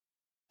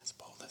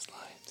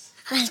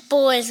As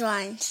bold as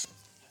lions.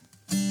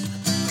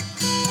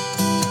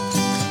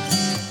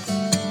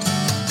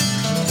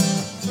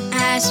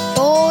 As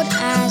bold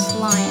as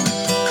lions.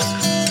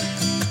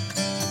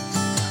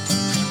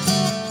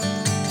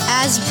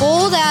 As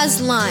bold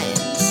as lions.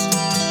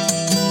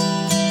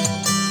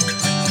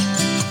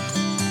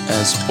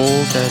 As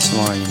bold as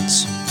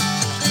lions.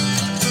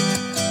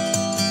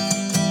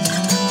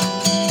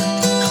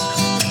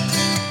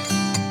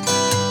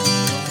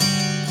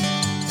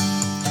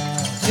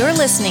 You're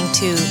listening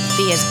to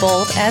the As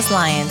Bold as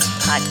Lions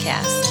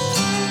podcast.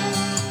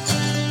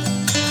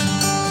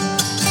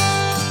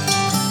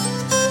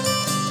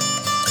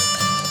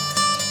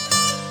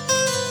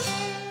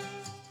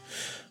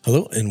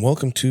 Hello and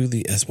welcome to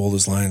the As Bold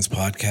as Lions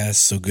podcast.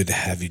 So good to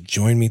have you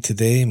join me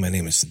today. My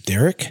name is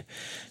Derek,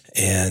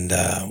 and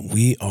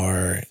we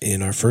are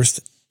in our first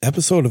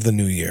episode of the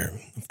new year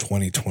of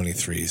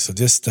 2023. So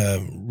just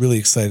really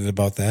excited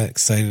about that.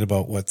 Excited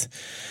about what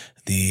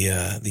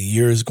the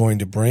year is going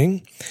to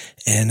bring.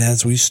 And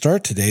as we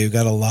start today, we've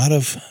got a lot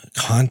of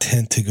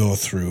content to go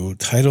through.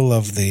 Title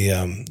of the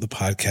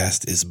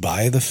podcast is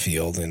By the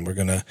Field, and we're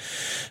going to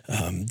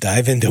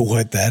dive into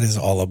what that is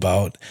all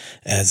about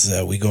as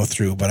we go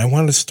through. But I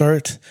want to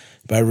start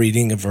by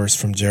reading a verse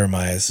from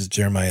Jeremiah. This is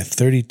Jeremiah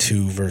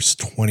 32, verse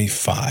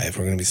 25.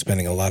 We're going to be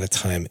spending a lot of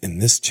time in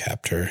this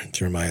chapter,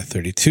 Jeremiah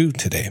 32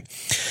 today.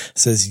 It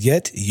says,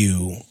 "Yet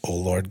you, O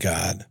Lord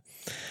God,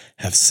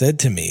 have said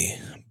to me,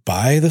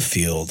 buy the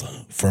field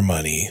for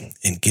money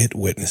and get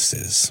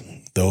witnesses,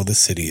 though the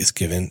city is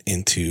given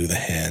into the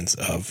hands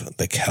of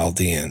the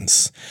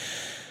Chaldeans."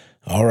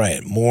 All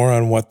right, more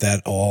on what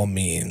that all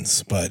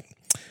means. But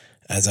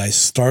as I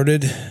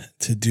started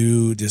to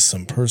do just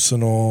some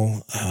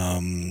personal,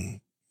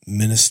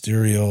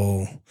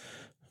 ministerial,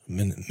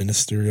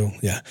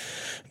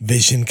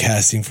 vision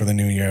casting for the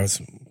new year, I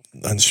was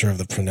unsure of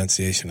the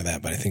pronunciation of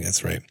that, but I think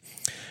that's right.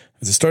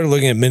 As I started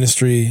looking at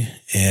ministry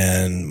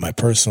and my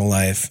personal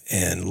life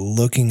and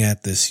looking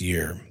at this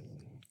year,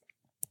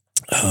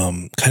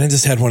 kind of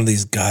just had one of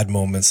these God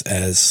moments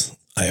as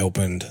I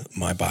opened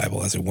my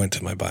Bible, as I went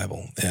to my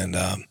Bible. And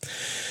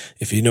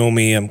if you know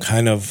me, I'm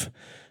kind of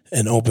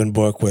an open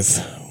book with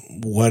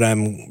what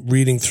I'm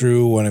reading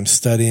through, what I'm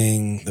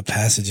studying, the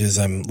passages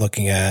I'm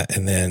looking at,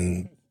 and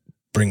then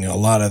bring a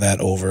lot of that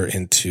over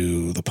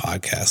into the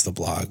podcast, the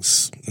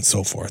blogs, and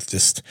so forth.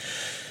 Just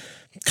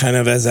kind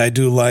of as I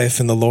do life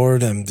in the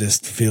Lord, I'm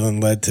just feeling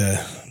led to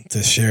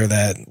share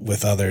that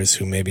with others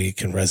who maybe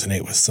can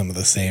resonate with some of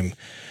the same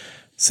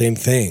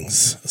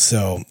things.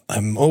 So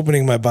I'm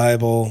opening my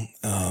Bible.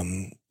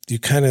 You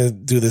kind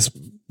of do this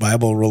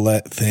Bible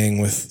roulette thing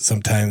with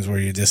sometimes where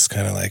you just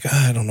kind of like,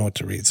 I don't know what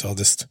to read, so I'll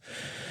just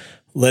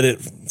let it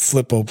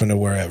flip open to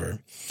wherever.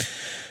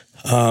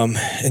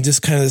 And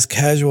just kind of this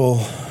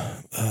casual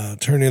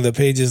turning of the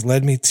pages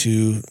led me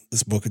to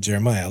this book of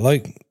Jeremiah. I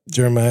like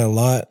Jeremiah a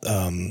lot.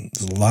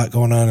 There's a lot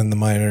going on in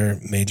the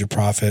major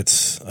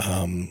prophets,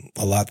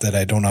 a lot that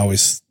I don't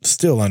always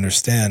still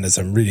understand as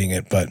I'm reading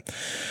it, but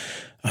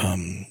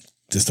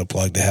just a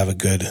plug to have a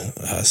good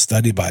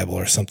study Bible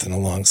or something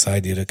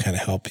alongside you to kind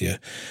of help you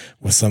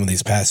with some of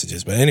these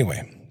passages. But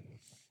anyway,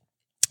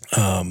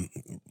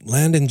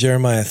 land in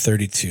Jeremiah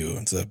 32.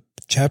 It's a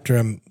chapter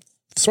I'm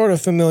sort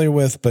of familiar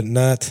with, but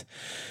not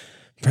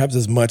perhaps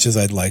as much as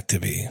I'd like to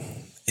be.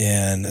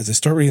 And as I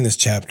start reading this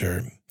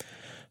chapter,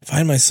 I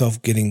find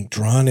myself getting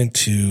drawn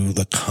into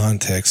the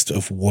context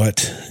of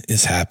what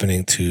is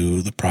happening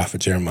to the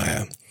prophet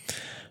Jeremiah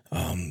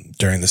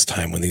during this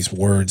time when these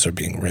words are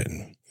being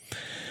written.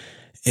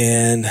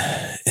 And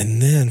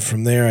then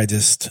from there, I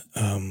just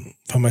found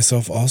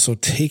myself also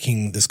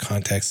taking this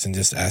context and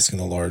just asking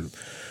the Lord,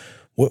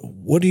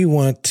 what do you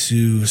want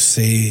to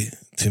say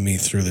to me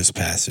through this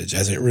passage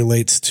as it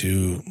relates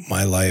to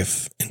my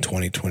life in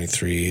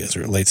 2023, as it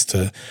relates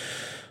to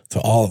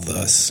all of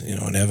us,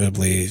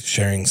 inevitably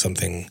sharing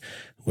something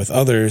with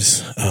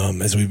others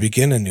as we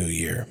begin a new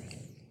year.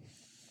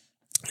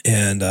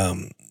 And,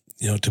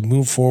 to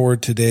move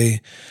forward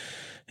today,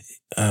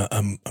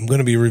 I'm going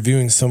to be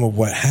reviewing some of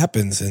what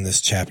happens in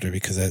this chapter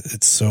because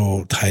it's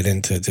so tied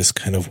into just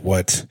kind of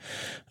what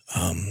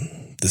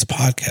this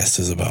podcast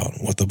is about,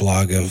 what the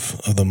blog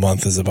of the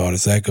month is about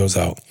as that goes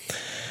out.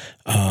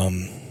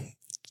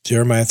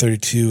 Jeremiah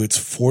 32, it's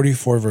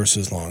 44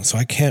 verses long, so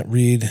I can't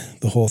read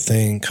the whole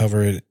thing,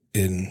 cover it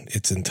in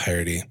its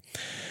entirety.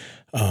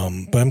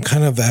 But I'm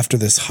kind of after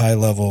this high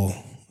level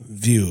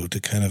view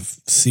to kind of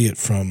see it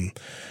from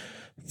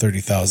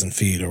 30,000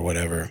 feet or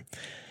whatever.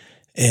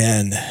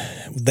 And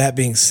that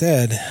being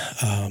said,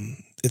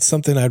 it's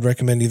something I'd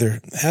recommend either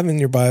having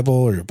your Bible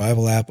or your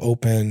Bible app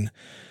open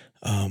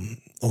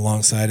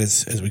alongside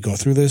as we go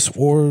through this,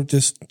 or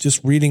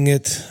just reading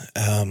it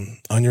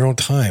on your own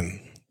time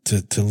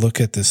to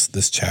look at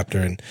this chapter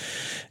and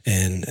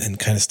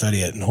kind of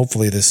study it. And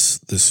hopefully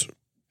this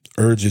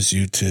urges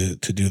you to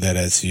do that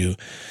as you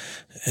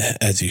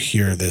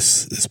hear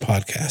this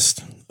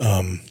podcast.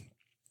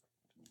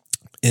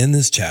 In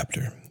this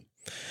chapter,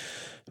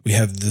 we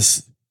have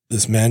this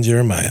man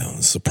Jeremiah,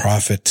 this is a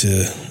prophet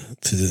to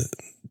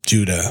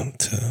Judah,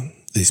 to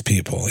these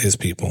people, his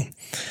people,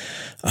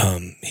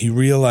 he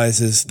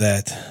realizes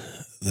that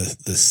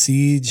the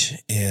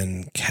siege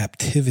and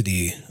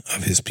captivity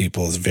of his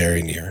people is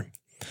very near.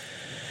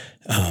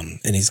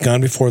 And he's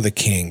gone before the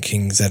king.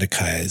 King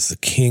Zedekiah is the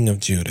king of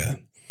Judah.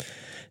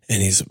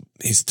 And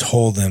he's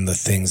told them the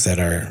things that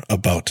are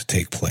about to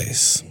take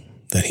place,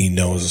 that he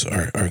knows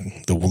are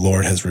the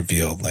Lord has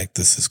revealed, like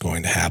this is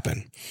going to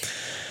happen.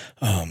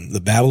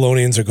 The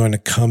Babylonians are going to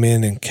come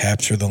in and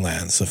capture the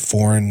land. So a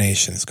foreign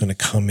nation is going to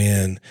come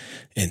in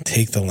and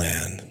take the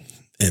land.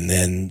 And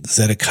then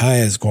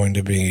Zedekiah is going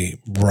to be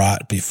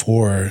brought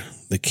before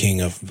the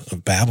king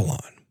of Babylon.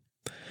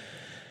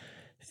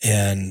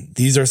 And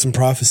these are some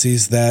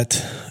prophecies that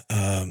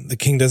the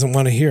king doesn't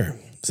want to hear.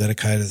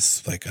 Zedekiah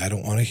is like, I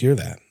don't want to hear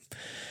that.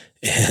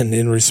 And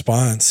in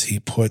response,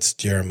 he puts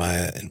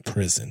Jeremiah in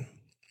prison.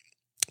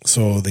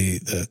 So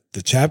the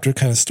chapter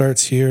kind of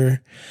starts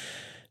here,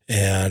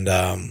 and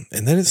then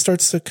it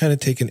starts to kind of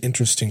take an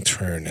interesting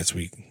turn as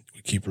we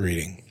keep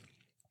reading.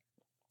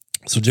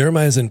 So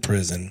Jeremiah is in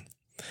prison,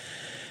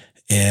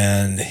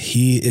 and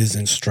he is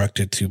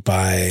instructed to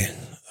buy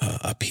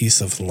a piece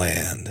of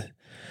land,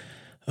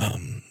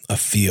 a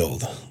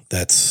field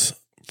that's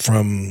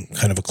from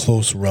kind of a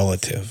close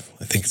relative.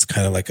 I think it's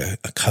kind of like a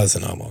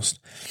cousin almost.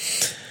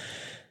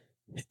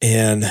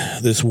 And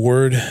this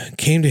word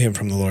came to him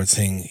from the Lord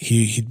saying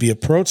he'd be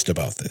approached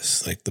about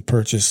this, like the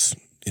purchase,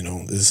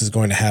 this is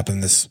going to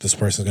happen. This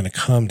person is going to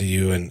come to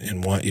you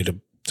and want you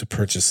to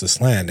purchase this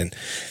land. And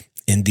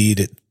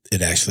indeed,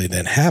 it actually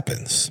then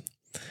happens.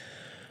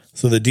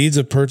 So the deeds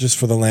of purchase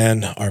for the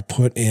land are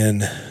put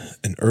in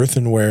an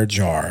earthenware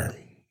jar.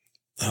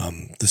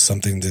 There's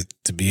something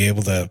to be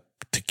able to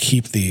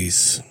keep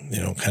these,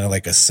 kind of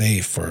like a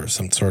safe or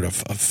some sort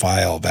of a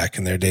file back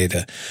in their day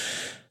to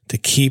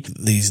keep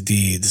these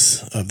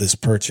deeds of this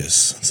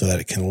purchase so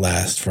that it can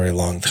last for a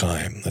long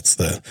time. That's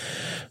the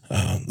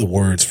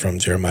words from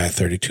Jeremiah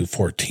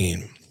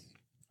 32:14.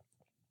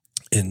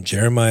 And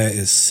Jeremiah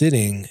is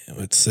sitting,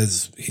 it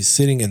says he's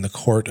sitting in the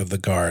court of the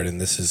guard,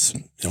 and this is,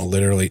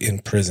 literally in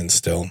prison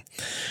still.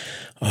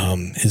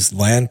 His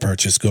land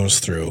purchase goes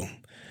through,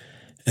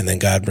 and then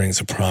God brings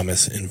a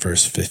promise in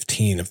verse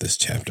 15 of this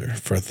chapter.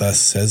 For thus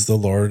says the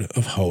Lord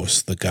of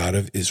hosts, the God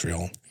of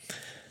Israel,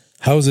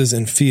 houses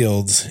and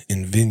fields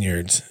and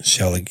vineyards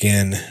shall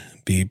again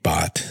be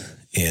bought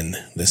in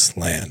this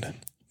land.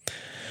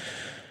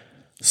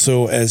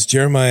 So as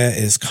Jeremiah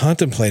is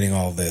contemplating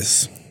all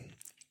this,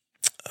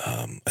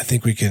 I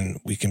think we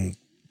can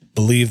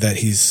believe that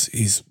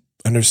he's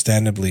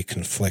understandably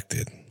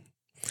conflicted.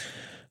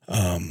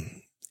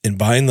 In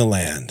buying the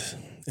land,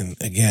 and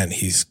again,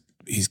 he's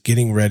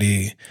getting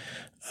ready.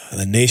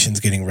 The nation's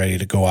getting ready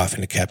to go off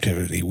into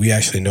captivity. We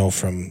actually know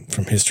from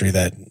history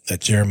that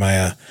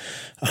Jeremiah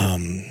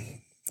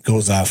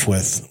goes off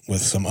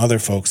with some other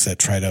folks that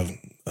try to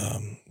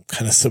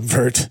kind of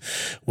subvert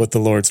what the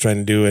Lord's trying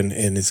to do,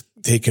 and is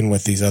taken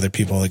with these other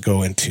people that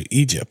go into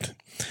Egypt.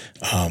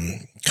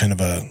 Kind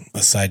of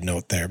a side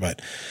note there, but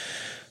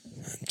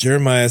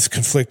Jeremiah is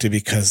conflicted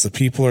because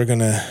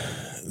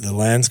the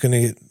land's going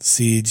to get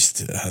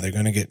sieged. They're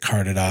going to get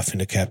carted off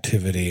into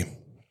captivity.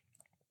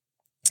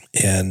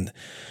 And,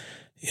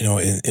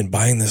 in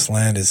buying this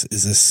land, is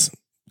this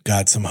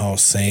God somehow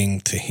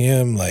saying to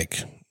him,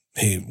 like,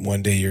 hey,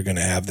 one day you're going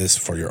to have this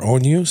for your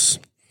own use?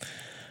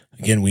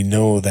 Again, we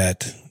know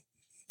that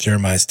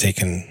Jeremiah's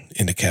taken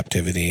into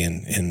captivity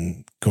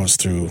and goes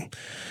through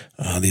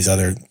these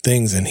other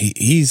things, and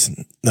he's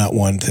not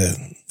one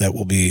that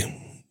will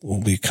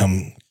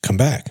come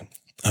back.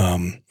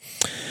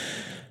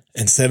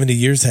 And 70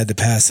 years had to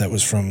pass. That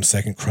was from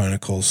 2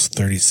 Chronicles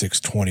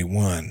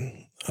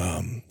 36:21.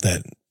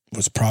 That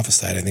was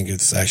prophesied. I think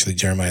it's actually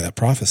Jeremiah that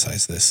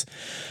prophesies this.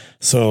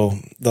 So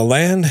the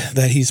land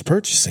that he's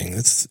purchasing,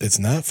 it's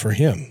not for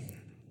him.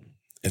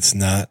 It's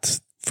not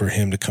for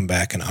him to come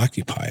back and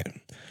occupy it.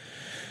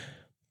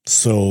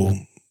 So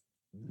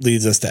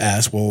leads us to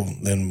ask, well,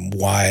 then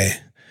why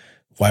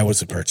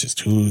was it purchased?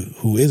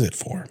 Who is it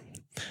for?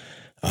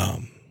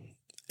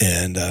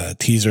 And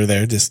teaser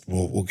there, just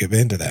we'll get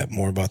into that,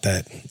 more about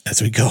that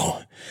as we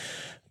go.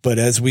 But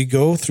as we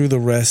go through the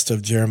rest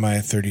of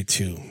Jeremiah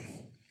 32,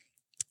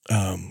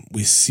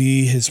 we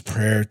see his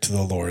prayer to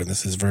the Lord.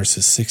 This is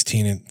verses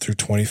 16 through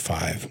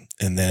 25.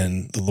 And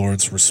then the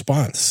Lord's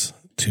response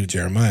to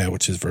Jeremiah,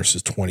 which is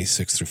verses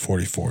 26 through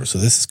 44. So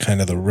this is kind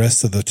of the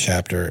rest of the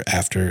chapter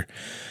after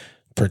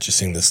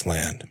purchasing this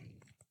land.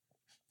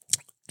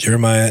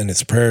 Jeremiah in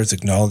his prayer is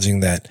acknowledging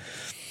that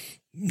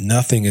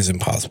nothing is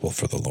impossible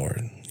for the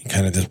Lord. He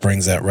kind of just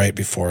brings that right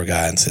before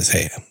God and says,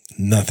 hey,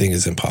 nothing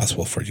is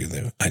impossible for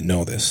you. I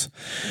know this.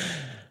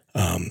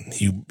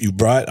 You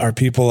brought our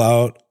people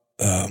out.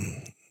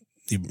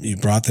 You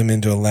brought them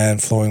into a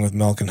land flowing with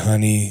milk and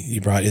honey.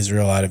 You brought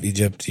Israel out of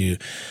Egypt. You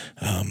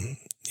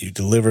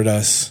delivered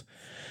us.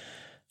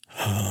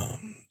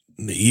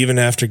 Even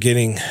after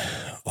getting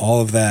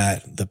all of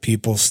that, the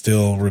people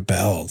still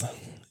rebelled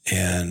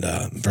And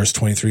verse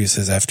 23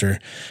 says, after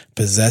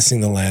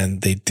possessing the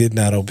land, they did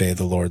not obey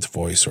the Lord's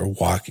voice or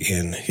walk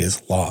in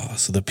his law.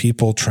 So the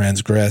people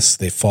transgress,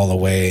 they fall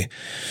away,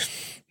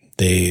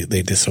 they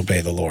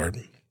disobey the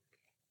Lord.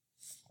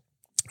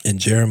 And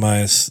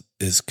Jeremiah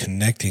is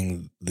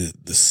connecting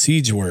the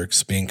siege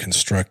works being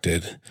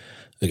constructed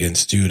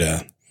against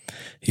Judah.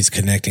 He's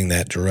connecting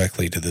that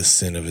directly to the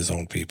sin of his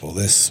own people.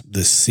 This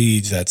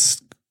siege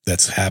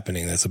that's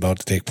happening, that's about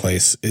to take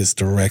place, is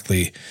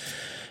directly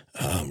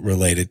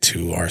related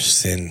to our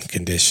sin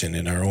condition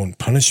and our own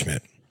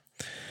punishment.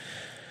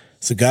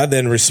 So God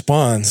then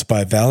responds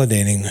by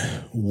validating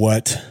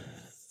what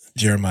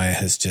Jeremiah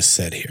has just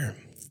said here.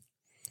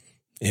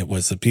 It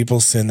was the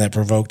people's sin that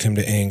provoked him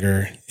to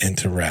anger and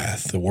to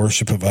wrath, the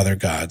worship of other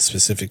gods,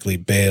 specifically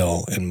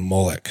Baal and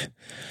Moloch.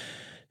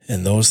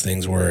 And those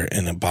things were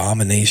an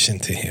abomination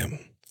to him.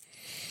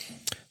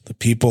 The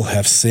people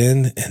have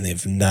sinned and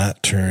they've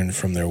not turned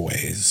from their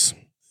ways.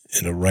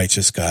 And a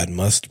righteous God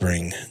must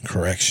bring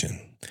correction.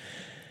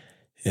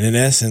 And in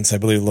essence, I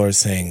believe the Lord is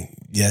saying,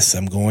 yes,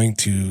 I'm going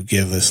to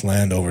give this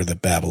land over to the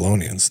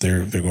Babylonians.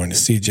 They're going to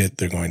siege it.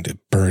 They're going to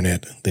burn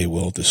it. They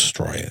will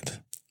destroy it.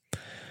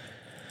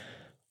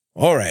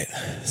 All right.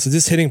 So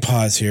just hitting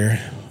pause here,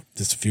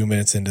 just a few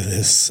minutes into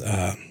this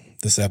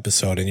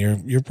episode.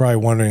 And you're probably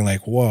wondering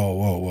like,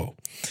 whoa.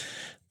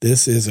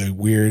 This is a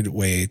weird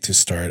way to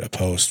start a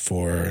post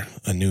for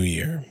a new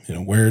year. You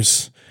know,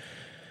 where's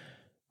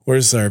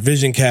our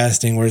vision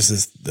casting? Where's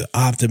the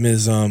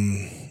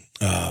optimism,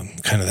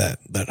 kind of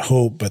that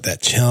hope, but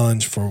that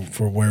challenge for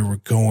where we're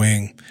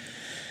going?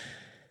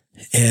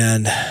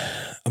 And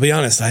I'll be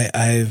honest,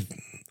 I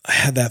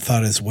had that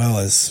thought as well.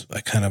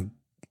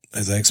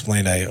 As I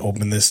explained, I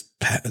opened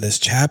this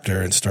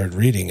chapter and started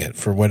reading it,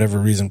 for whatever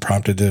reason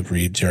prompted to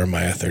read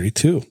Jeremiah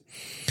 32.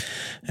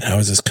 And I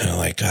was just kind of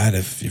like, God,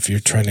 if you're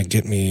trying to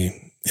get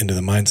me into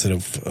the mindset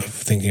of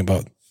thinking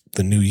about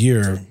the new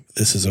year,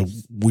 this is a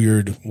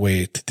weird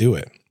way to do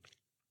it.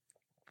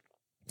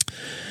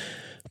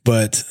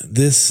 But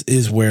this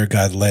is where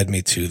God led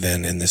me to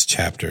then in this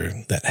chapter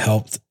that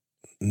helped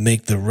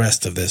make the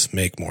rest of this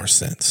make more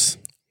sense.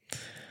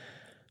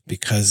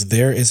 Because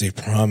there is a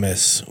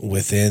promise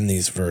within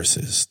these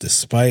verses,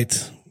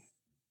 despite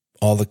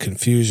all the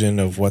confusion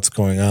of what's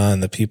going on,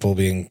 the people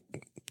being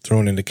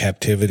thrown into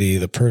captivity,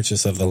 the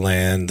purchase of the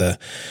land, the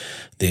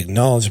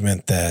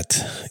acknowledgement that,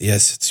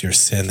 yes, it's your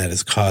sin that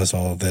has caused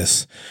all of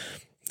this.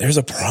 There's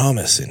a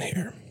promise in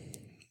here.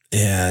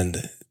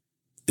 And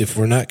if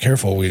we're not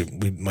careful, we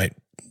might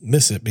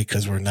miss it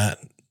because we're not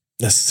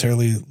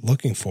necessarily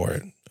looking for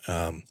it.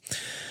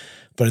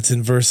 But it's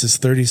in verses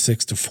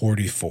 36 to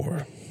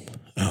 44,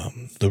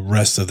 the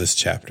rest of this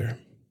chapter.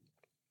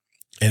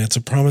 And it's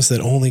a promise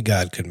that only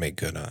God could make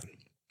good on.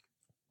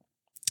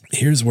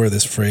 Here's where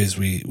this phrase,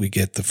 we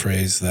get the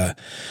phrase, the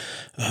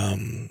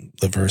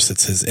verse that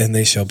says, and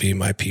they shall be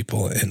my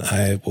people and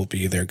I will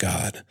be their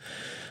God.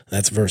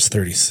 That's verse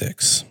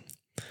 36.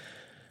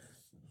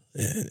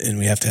 And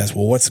we have to ask,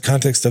 well, what's the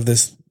context of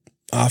this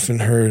often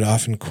heard,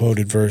 often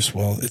quoted verse?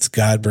 Well, it's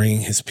God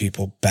bringing his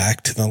people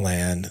back to the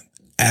land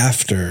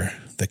after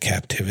the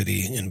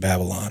captivity in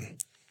Babylon.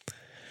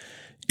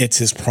 It's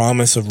his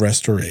promise of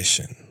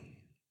restoration,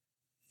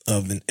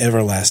 of an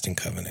everlasting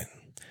covenant.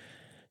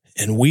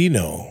 And we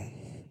know,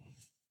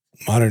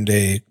 modern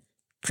day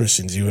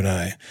Christians, you and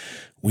I,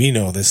 we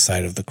know this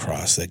side of the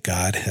cross that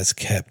God has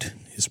kept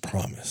his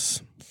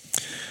promise.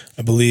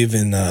 I believe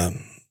in a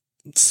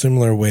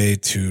similar way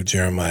to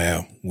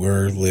Jeremiah,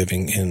 we're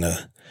living in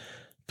a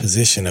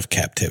position of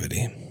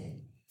captivity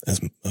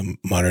as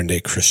modern day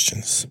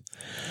Christians.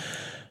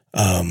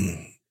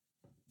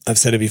 I've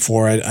said it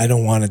before, I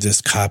don't want to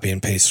just copy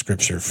and paste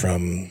scripture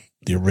from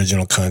the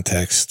original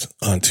context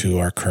onto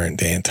our current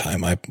day and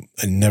time. I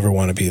never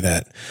want to be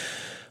that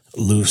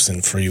loose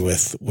and free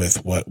with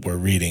what we're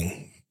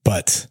reading,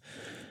 but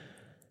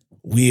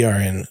we are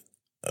in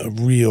a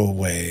real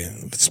way,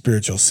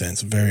 spiritual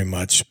sense, very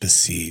much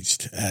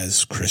besieged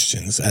as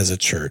Christians, as a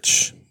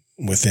church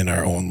within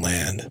our own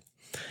land.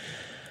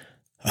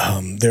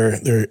 There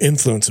are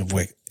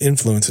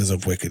influences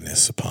of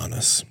wickedness upon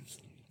us.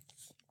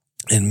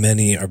 And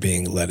many are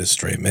being led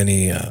astray.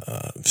 Many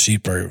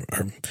sheep are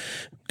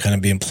kind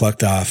of being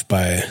plucked off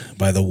by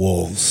the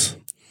wolves.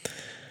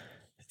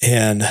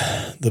 And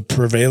the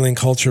prevailing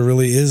culture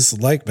really is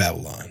like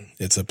Babylon.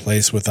 It's a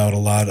place without a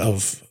lot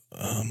of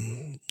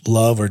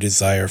love or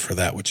desire for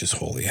that which is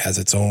holy. It has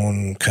its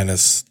own kind of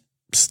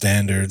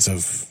standards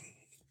of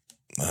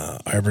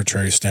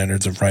arbitrary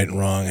standards of right and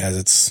wrong. It has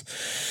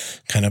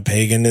its kind of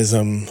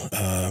paganism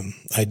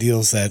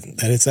ideals that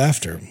it's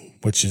after,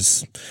 which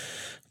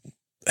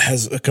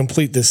has a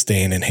complete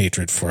disdain and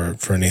hatred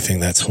for anything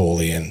that's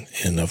holy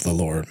and of the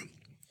Lord.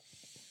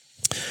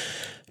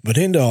 But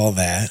into all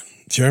that,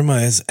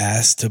 Jeremiah is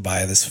asked to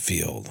buy this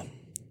field.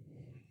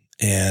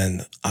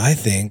 And I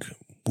think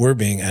we're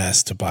being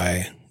asked to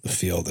buy the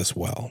field as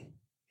well.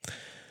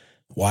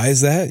 Why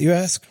is that, you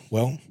ask?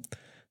 Well,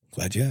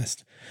 glad you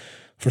asked.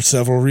 For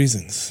several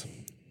reasons.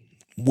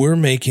 We're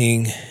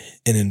making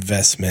an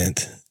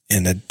investment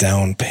and a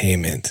down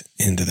payment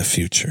into the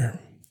future.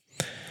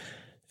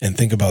 And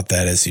think about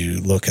that as you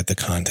look at the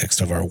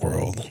context of our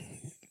world.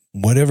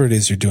 Whatever it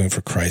is you're doing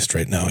for Christ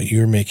right now,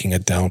 you're making a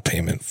down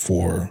payment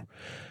for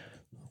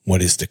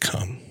what is to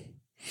come.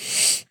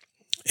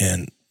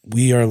 And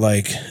we are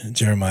like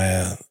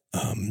Jeremiah,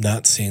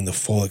 not seeing the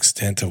full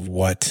extent of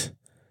what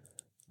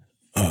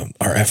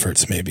our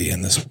efforts may be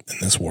in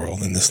this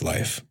world, in this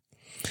life.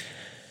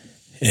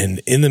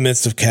 And in the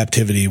midst of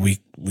captivity, we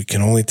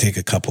can only take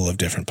a couple of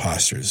different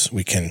postures.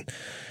 We can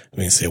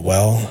say,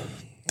 well,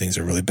 things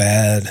are really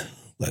bad.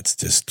 Let's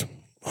just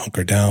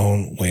hunker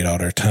down, wait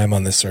out our time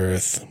on this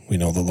earth. We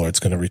know the Lord's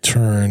going to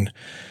return,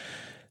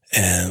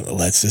 and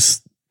let's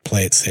just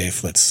play it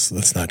safe.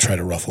 Let's not try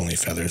to ruffle any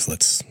feathers.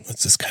 Let's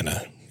just kind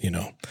of,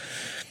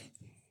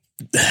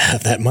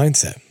 have that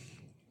mindset.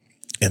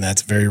 And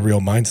that's a very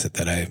real mindset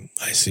that I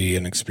see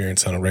and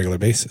experience on a regular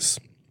basis.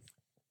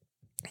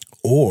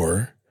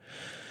 Or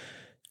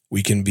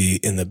we can be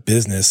in the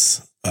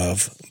business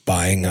of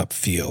buying up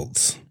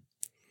fields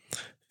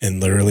and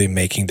literally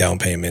making down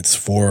payments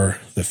for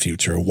the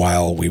future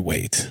while we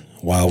wait,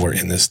 while we're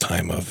in this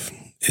time of,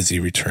 is he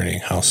returning?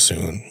 How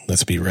soon?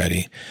 Let's be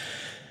ready.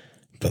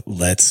 But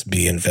let's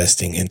be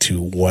investing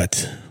into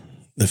what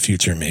the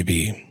future may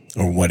be,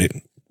 or what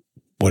it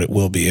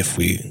will be if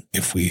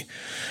we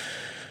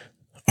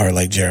are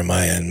like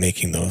Jeremiah and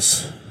making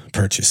those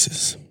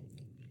purchases.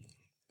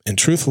 And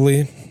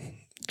truthfully,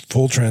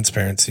 full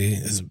transparency,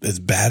 as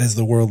bad as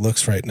the world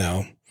looks right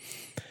now,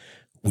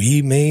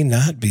 we may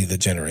not be the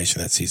generation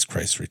that sees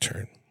Christ's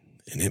return.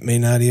 And it may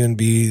not even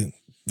be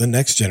the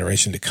next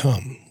generation to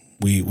come.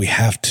 We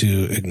have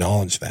to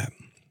acknowledge that.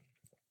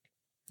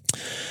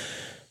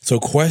 So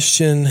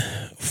question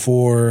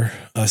for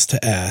us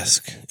to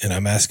ask, and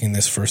I'm asking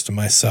this first to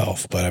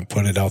myself, but I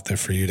put it out there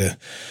for you to,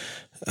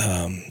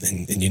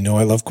 and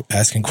I love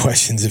asking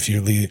questions. If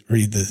you if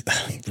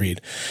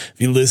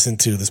you listen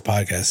to this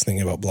podcast,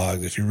 thinking about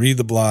blogs, if you read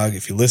the blog,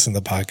 if you listen to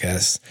the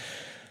podcast,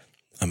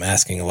 I'm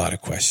asking a lot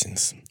of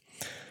questions.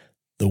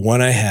 The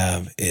one I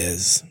have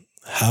is,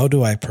 how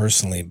do I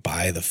personally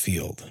buy the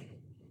field?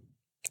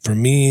 For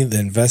me, the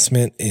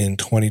investment in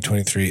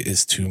 2023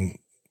 is to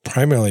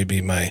primarily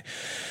be my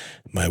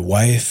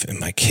wife and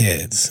my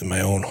kids and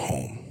my own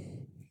home,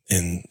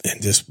 and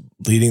just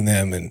leading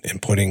them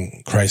and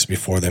putting Christ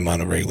before them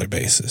on a regular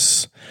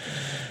basis.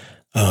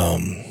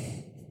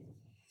 I'm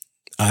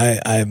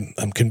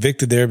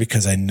convicted there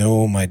because I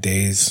know my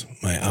days,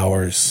 my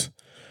hours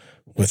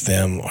with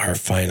them are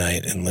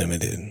finite and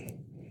limited.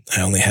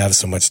 I only have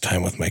so much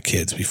time with my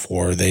kids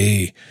before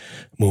they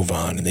move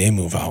on and they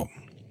move out.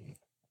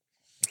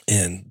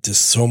 And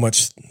just so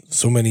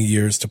many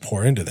years to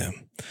pour into them.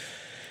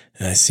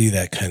 And I see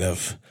that kind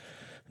of,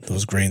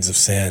 those grains of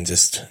sand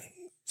just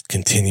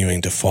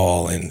continuing to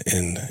fall and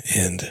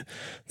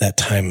that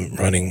time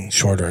running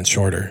shorter and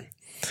shorter.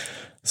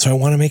 So I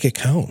want to make it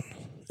count,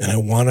 and I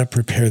want to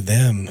prepare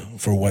them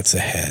for what's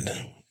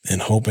ahead,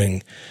 and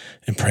hoping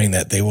and praying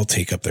that they will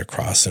take up their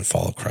cross and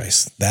follow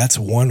Christ. That's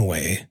one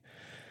way,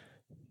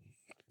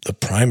 the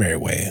primary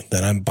way,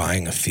 that I'm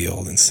buying a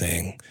field and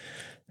saying,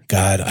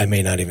 God, I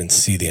may not even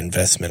see the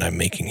investment I'm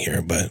making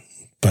here, but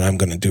I'm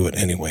going to do it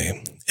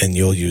anyway, and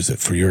you'll use it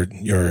for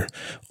your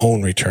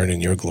own return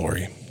and your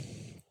glory.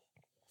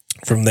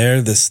 From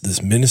there,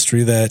 this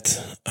ministry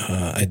that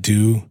I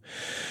do,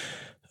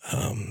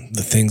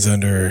 the things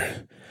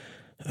under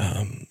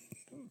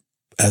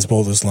As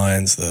Bold as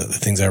Lions, the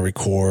things I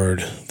record,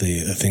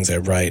 the things I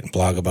write and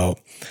blog about,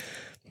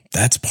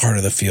 that's part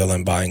of the field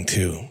I'm buying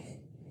too.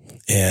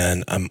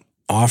 And I'm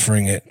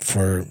offering it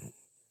for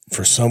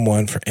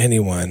someone, for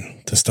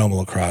anyone to stumble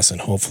across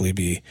and hopefully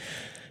be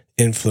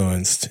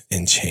influenced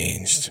and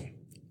changed.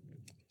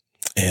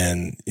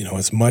 And,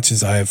 as much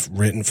as I've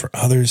written for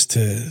others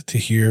to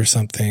hear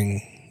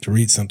something, to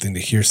read something, to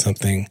hear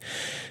something,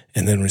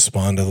 and then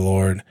respond to the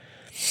Lord,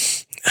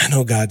 I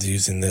know God's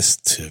using this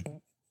to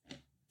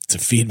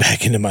feed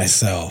back into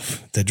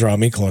myself, to draw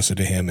me closer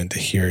to him and to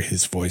hear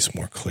his voice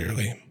more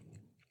clearly.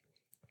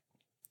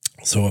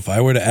 So if I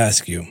were to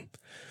ask you,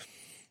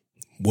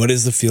 what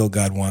is the field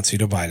God wants you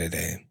to buy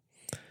today?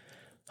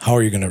 How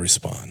are you going to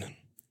respond?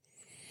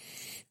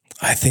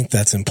 I think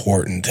that's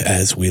important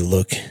as we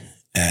look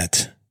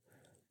at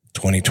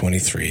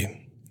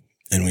 2023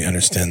 and we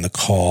understand the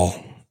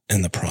call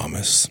and the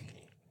promise.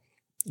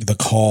 The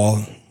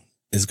call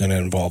is going to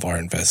involve our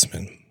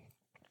investment.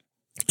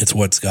 It's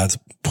what God's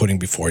putting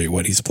before you,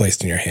 what he's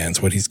placed in your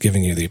hands, what he's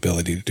giving you the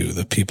ability to do,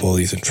 the people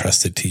he's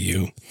entrusted to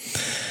you.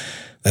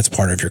 That's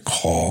part of your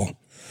call,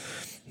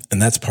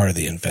 and that's part of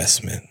the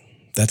investment.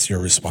 That's your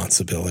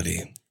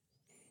responsibility.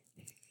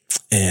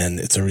 And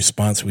it's a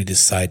response we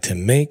decide to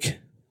make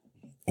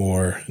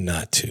or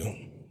not to.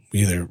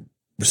 We either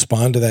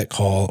respond to that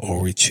call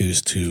or we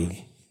choose to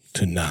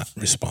not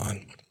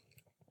respond.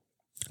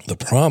 The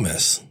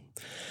promise,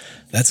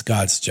 that's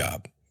God's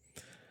job.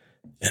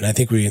 And I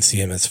think we can see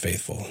him as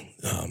faithful.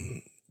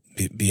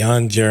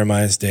 beyond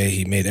Jeremiah's day,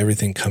 he made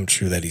everything come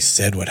true that he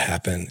said would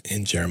happen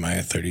in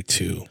Jeremiah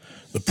 32.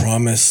 The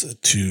promise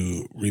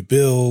to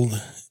rebuild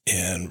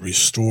and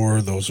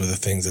restore, those are the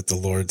things that the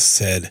Lord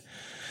said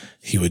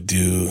he would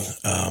do.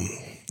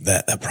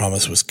 That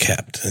promise was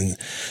kept. And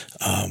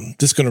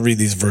just going to read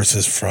these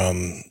verses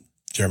from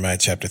Jeremiah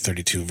chapter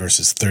 32,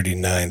 verses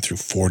 39 through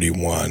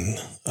 41.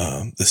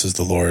 This is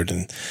the Lord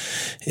and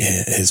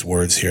his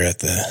words here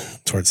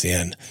towards the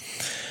end.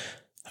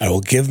 I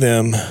will give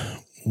them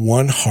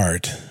one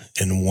heart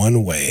and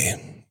one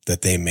way,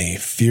 that they may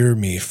fear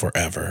me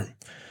forever,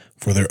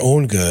 for their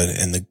own good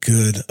and the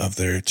good of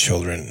their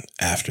children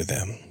after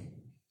them.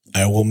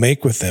 I will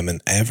make with them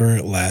an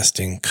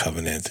everlasting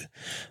covenant,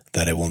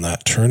 that I will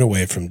not turn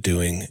away from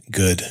doing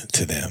good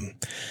to them.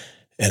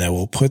 And I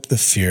will put the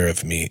fear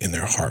of me in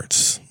their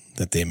hearts,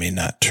 that they may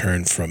not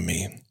turn from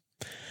me.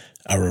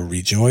 I will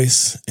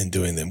rejoice in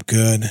doing them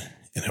good,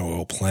 and I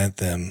will plant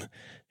them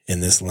in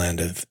this land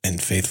in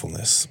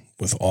faithfulness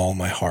with all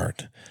my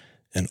heart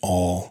and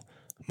all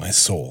my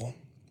soul.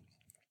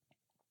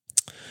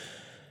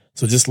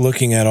 So just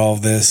looking at all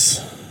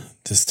this,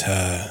 just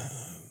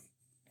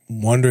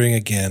wondering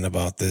again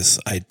about this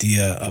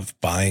idea of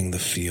buying the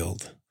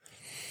field.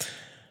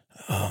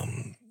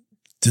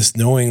 Just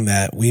knowing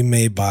that we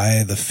may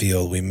buy the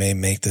field, we may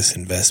make this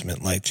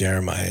investment like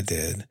Jeremiah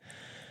did,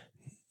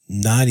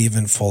 not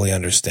even fully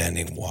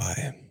understanding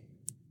why,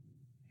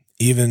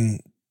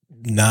 even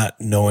not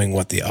knowing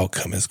what the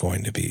outcome is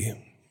going to be.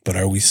 But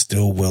are we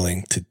still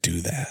willing to do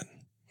that?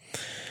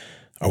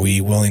 Are we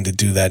willing to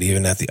do that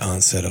even at the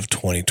onset of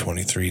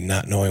 2023,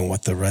 not knowing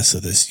what the rest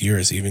of this year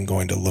is even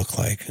going to look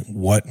like,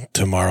 what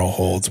tomorrow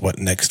holds, what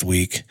next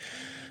week,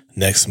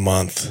 next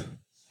month,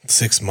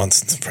 6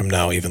 months from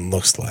now even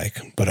looks like?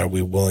 But are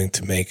we willing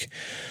to make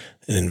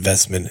an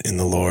investment in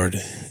the Lord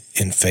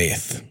in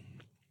faith,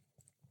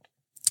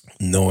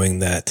 knowing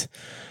that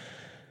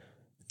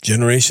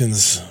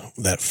generations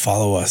that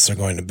follow us are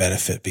going to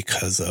benefit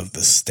because of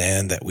the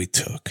stand that we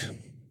took,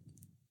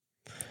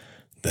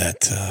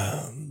 that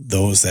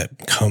those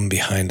that come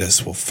behind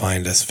us will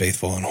find us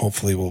faithful, and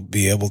hopefully will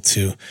be able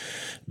to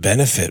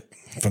benefit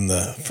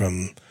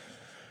from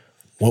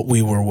what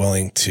we were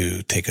willing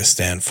to take a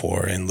stand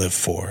for and live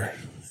for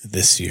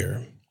this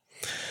year.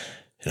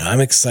 And I'm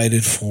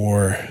excited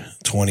for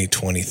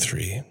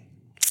 2023.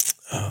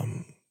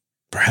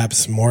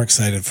 Perhaps more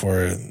excited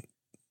for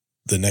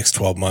the next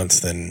 12 months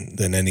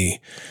than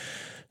any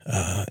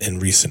in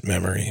recent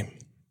memory.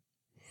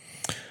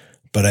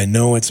 But I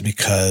know it's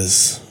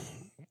because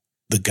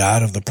the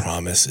God of the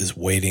promise is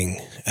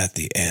waiting at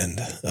the end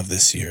of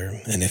this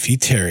year. And if he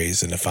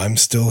tarries, and if I'm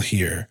still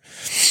here,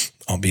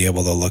 I'll be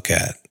able to look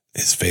at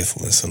his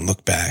faithfulness and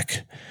look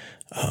back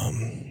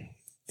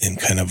in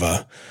kind of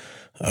a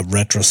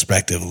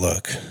retrospective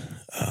look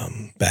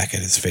back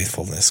at his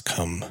faithfulness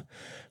come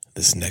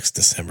this next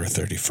December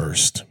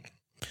 31st.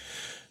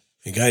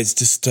 Hey guys,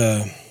 just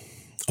a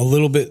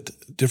little bit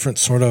different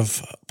sort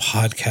of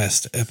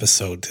podcast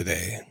episode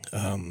today,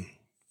 a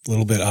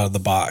little bit out of the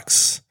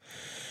box.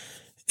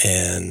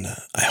 And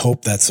I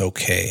hope that's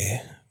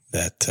okay,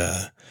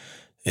 that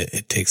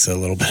it takes a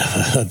little bit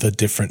of a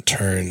different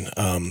turn.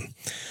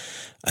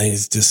 I think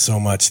it's just so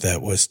much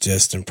that was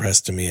just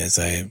impressed to me as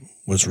I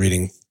was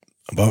reading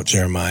about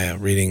Jeremiah,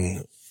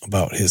 reading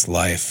about his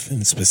life,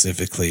 and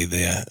specifically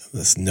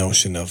this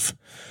notion of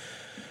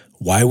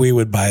why we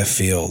would buy a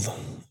field,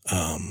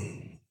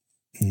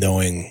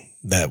 knowing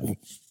that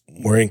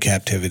we're in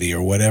captivity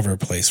or whatever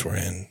place we're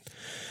in,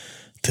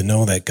 to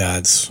know that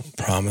God's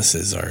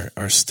promises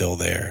are still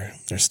there.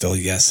 They're still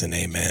yes and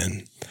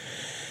amen.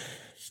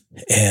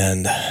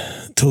 And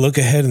to look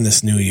ahead in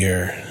this new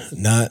year,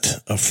 not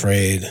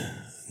afraid,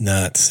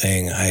 not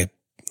saying, I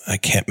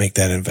can't make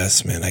that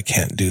investment. I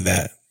can't do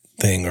that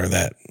thing or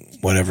that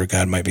whatever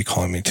God might be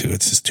calling me to.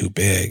 It's just too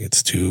big.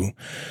 It's too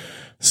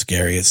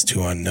scary. It's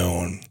too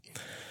unknown.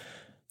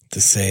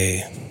 To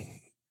say,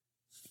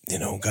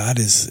 God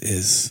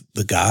is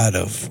the God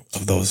of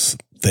those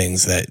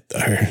things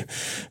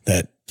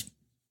that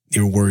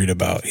you're worried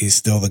about. He's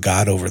still the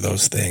God over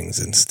those things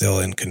and still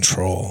in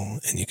control,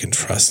 and you can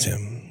trust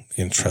him.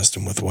 You can trust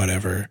him with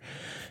whatever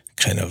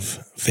kind of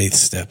faith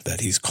step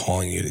that he's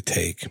calling you to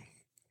take.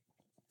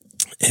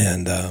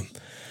 And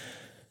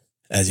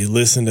as you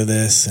listen to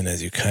this, and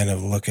as you kind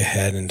of look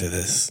ahead into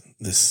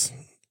this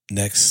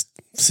next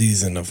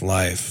season of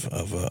life,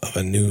 of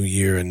a new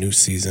year, a new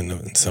season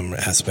in some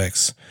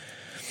aspects,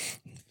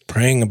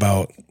 praying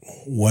about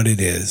what it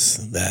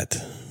is that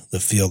the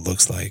field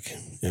looks like,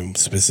 and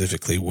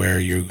specifically where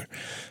you're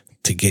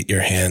to get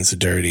your hands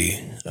dirty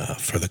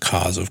for the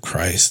cause of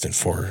Christ and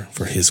for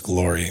his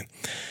glory.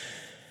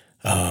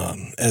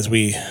 As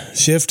we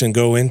shift and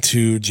go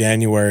into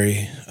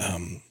January,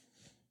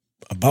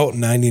 about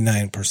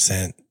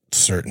 99%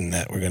 certain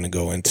that we're going to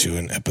go into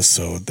an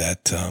episode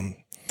that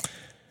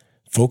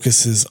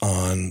focuses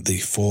on the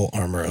full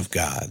armor of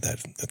God.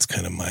 That's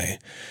kind of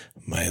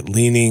my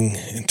leaning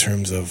in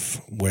terms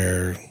of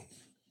where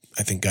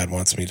I think God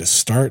wants me to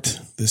start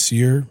this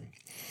year.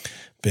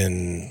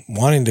 Been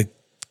wanting to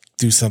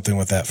do something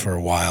with that for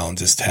a while and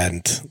just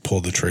hadn't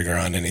pulled the trigger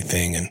on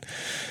anything, and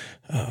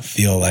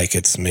feel like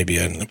it's maybe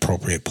an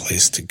appropriate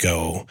place to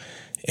go,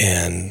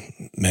 and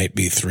might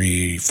be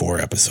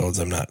 3-4 episodes.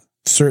 I'm not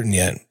certain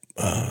yet.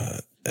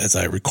 As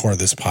I record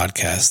this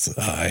podcast,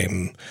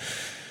 I'm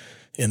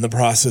in the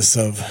process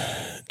of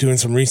doing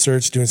some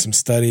research, doing some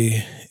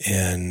study.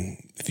 And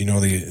if you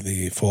know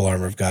the full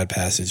armor of God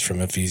passage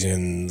from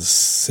Ephesians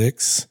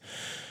 6,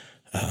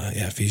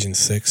 Ephesians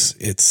 6,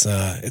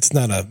 it's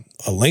not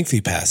a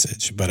lengthy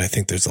passage, but I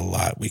think there's a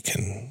lot we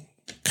can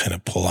kind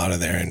of pull out of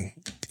there and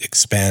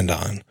expand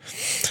on.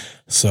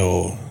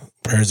 So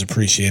prayers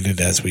appreciated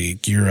as we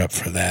gear up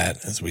for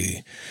that, as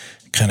we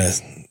kind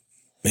of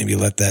maybe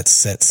let that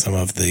set some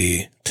of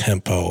the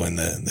tempo and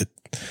the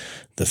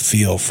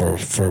feel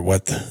for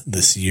what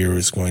this year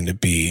is going to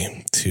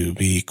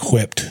be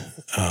equipped,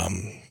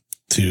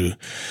 to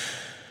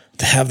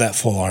have that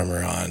full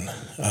armor on.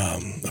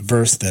 A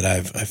verse that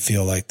I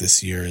feel like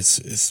this year is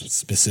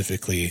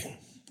specifically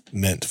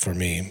meant for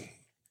me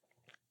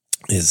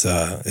is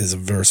a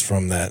verse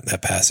from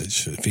that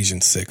passage,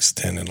 Ephesians 6,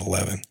 10 and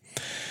 11.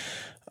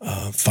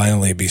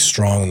 Finally, be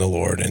strong in the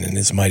Lord and in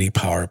his mighty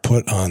power.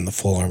 Put on the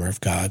full armor of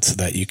God so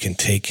that you can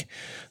take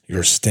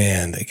your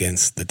stand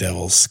against the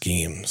devil's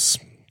schemes.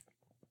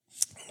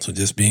 So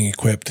just being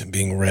equipped,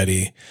 being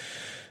ready,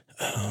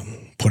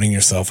 putting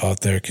yourself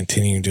out there,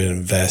 continuing to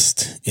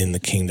invest in the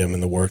kingdom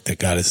and the work that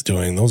God is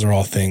doing. Those are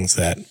all things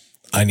that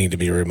I need to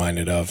be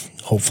reminded of.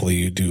 Hopefully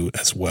you do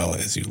as well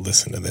as you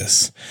listen to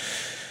this.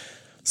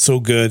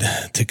 So good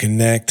to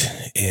connect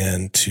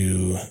and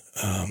to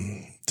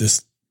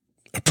just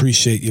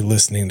appreciate you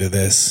listening to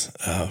this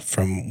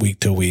from week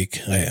to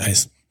week. I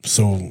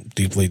so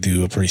deeply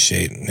do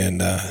appreciate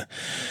and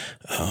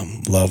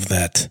love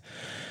that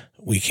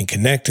we can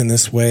connect in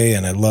this way.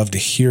 And I love to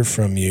hear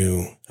from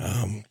you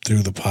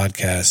through the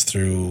podcast,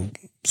 through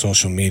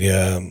social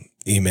media,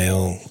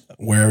 email,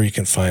 wherever you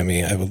can find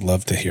me. I would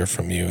love to hear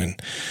from you,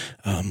 and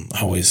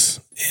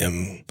always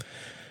am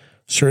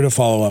sure to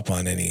follow up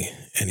on any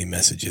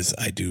messages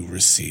I do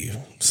receive.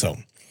 So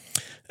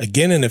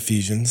again, in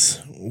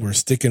Ephesians, we're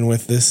sticking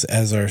with this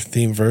as our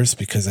theme verse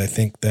because I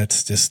think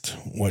that's just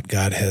what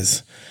God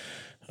has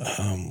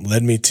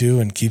led me to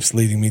and keeps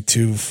leading me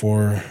to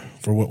for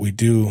what we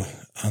do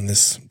on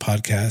this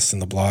podcast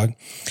and the blog.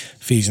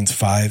 Ephesians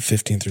 5,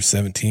 15 through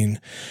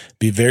 17.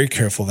 Be very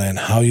careful then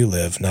how you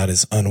live, not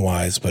as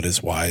unwise, but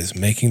as wise,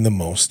 making the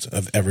most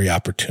of every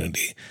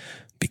opportunity,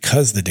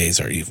 because the days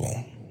are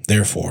evil.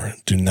 Therefore,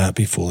 do not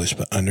be foolish,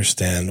 but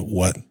understand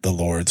what the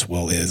Lord's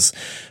will is.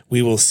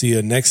 We will see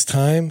you next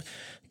time.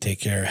 Take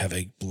care. Have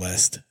a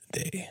blessed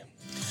day.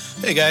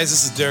 Hey guys,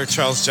 this is Derek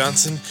Charles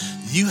Johnson.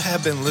 You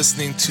have been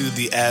listening to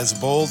the As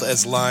Bold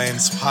as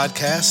Lions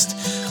podcast.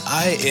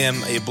 I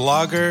am a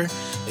blogger,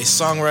 a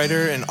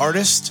songwriter, an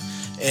artist.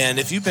 And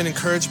if you've been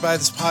encouraged by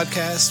this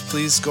podcast,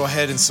 please go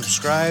ahead and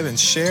subscribe and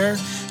share,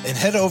 and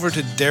head over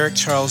to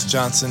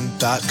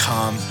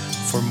DerekCharlesJohnson.com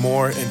for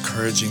more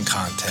encouraging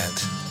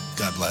content.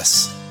 God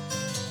bless.